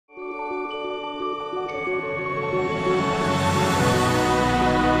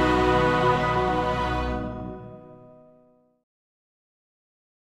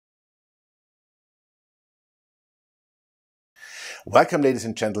Welcome, ladies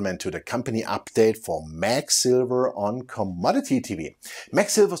and gentlemen, to the company update for MAG Silver on Commodity TV. MAG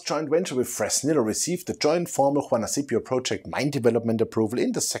Silver's joint venture with Fresnillo received the joint formal Juanicipio project mine development approval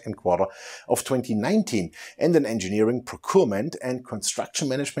in the second quarter of 2019, and an engineering, procurement and construction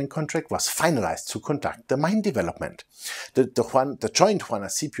management contract was finalized to conduct the mine development. The joint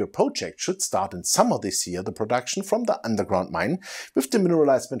Juanicipio project should start in summer this year, the production from the underground mine, with the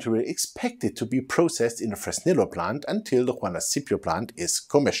mineralized material expected to be processed in the Fresnillo plant until the Juanicipio plant is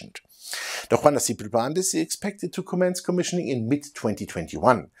commissioned. The Juanicipio plant is expected to commence commissioning in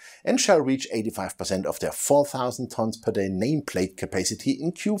mid-2021 and shall reach 85% of their 4,000 tons per day nameplate capacity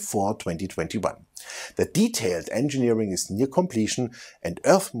in Q4 2021. The detailed engineering is near completion and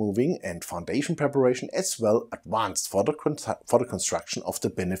earth moving and foundation preparation as well advanced for the construction of the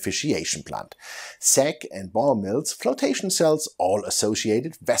beneficiation plant. SAG and ball mills, flotation cells, all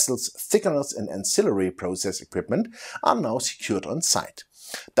associated vessels, thickeners and ancillary process equipment are now secured on site.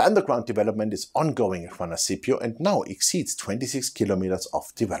 The underground development is ongoing at Juanicipio and now exceeds 26 kilometers of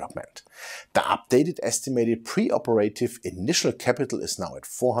development. The updated estimated pre-operative initial capital is now at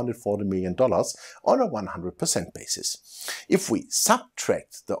 $440 million on a 100% basis. If we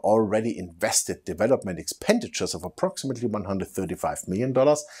subtract the already invested development expenditures of approximately $135 million,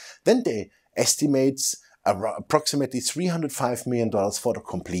 then the estimates approximately $305 million for the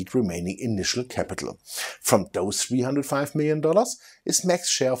complete remaining initial capital. From those $305 million is MAG's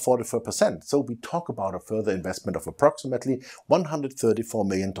share 44%, so we talk about a further investment of approximately $134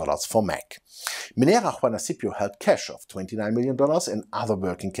 million for MAG. Minera Juanicipio held cash of $29 million and other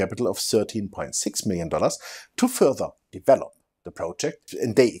working capital of $13.6 million to further develop the project,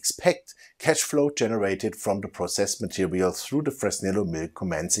 and they expect cash flow generated from the processed material through the Fresnillo mill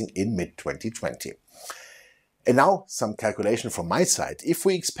commencing in mid-2020. And now some calculation from my side. If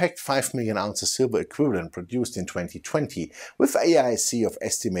we expect 5 million ounces silver equivalent produced in 2020 with AISC of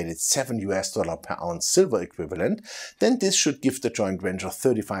estimated $7 per ounce silver equivalent, then this should give the joint venture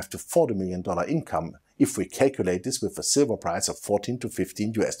 $35 to $40 million income if we calculate this with a silver price of $14 to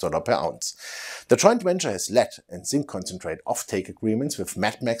 $15 per ounce. The joint venture has lead and zinc concentrate offtake agreements with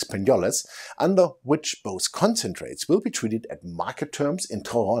Max Peñoles, under which both concentrates will be treated at market terms in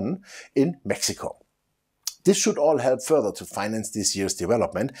Torreón in Mexico. This should all help further to finance this year's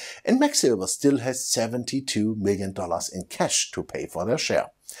development, and MAG Silver still has $72 million in cash to pay for their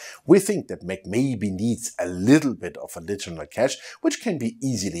share. We think that MAG maybe needs a little bit of additional cash, which can be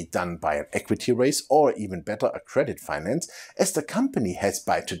easily done by an equity raise or even better a credit finance, as the company has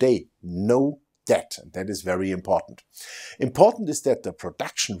by today no debt, and that is very important. Important is that the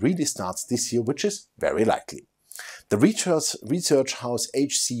production really starts this year, which is very likely. The research house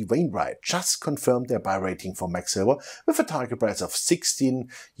H.C. Wainwright just confirmed their buy rating for MAG Silver with a target price of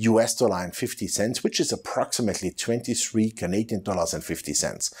 $16.50, which is approximately 23 Canadian dollars and 50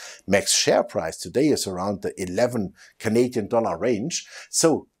 cents. MAG's share price today is around the 11 Canadian dollar range,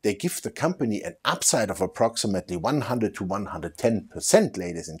 so they give the company an upside of approximately 100 to 110%,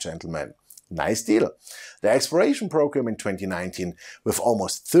 ladies and gentlemen. Nice deal. The exploration program in 2019 with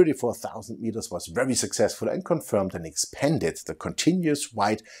almost 34,000 meters was very successful and confirmed and expanded the continuous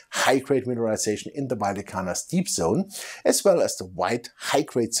wide high-grade mineralization in the Valdecañas deep zone, as well as the wide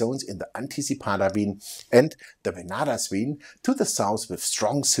high-grade zones in the Anticipada vein and the Venadas vein to the south with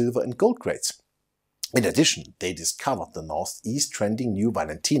strong silver and gold grades. In addition, they discovered the northeast trending New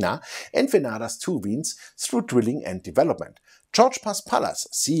Valentina and Venadas 2 veins through drilling and development. George Paspalas,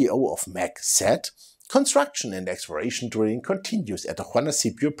 CEO of MAG, said, "Construction and exploration drilling continues at the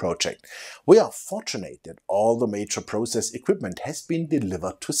Juanicipio project. We are fortunate that all the major process equipment has been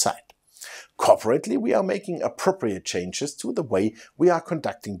delivered to site. Corporately, we are making appropriate changes to the way we are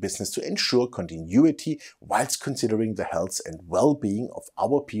conducting business to ensure continuity whilst considering the health and well-being of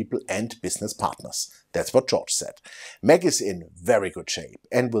our people and business partners." That's what George said. MAG is in very good shape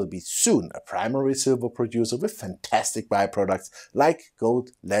and will be soon a primary silver producer with fantastic byproducts like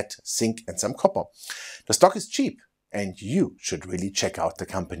gold, lead, zinc and some copper. The stock is cheap and you should really check out the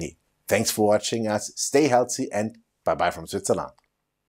company. Thanks for watching us, stay healthy and bye-bye from Switzerland.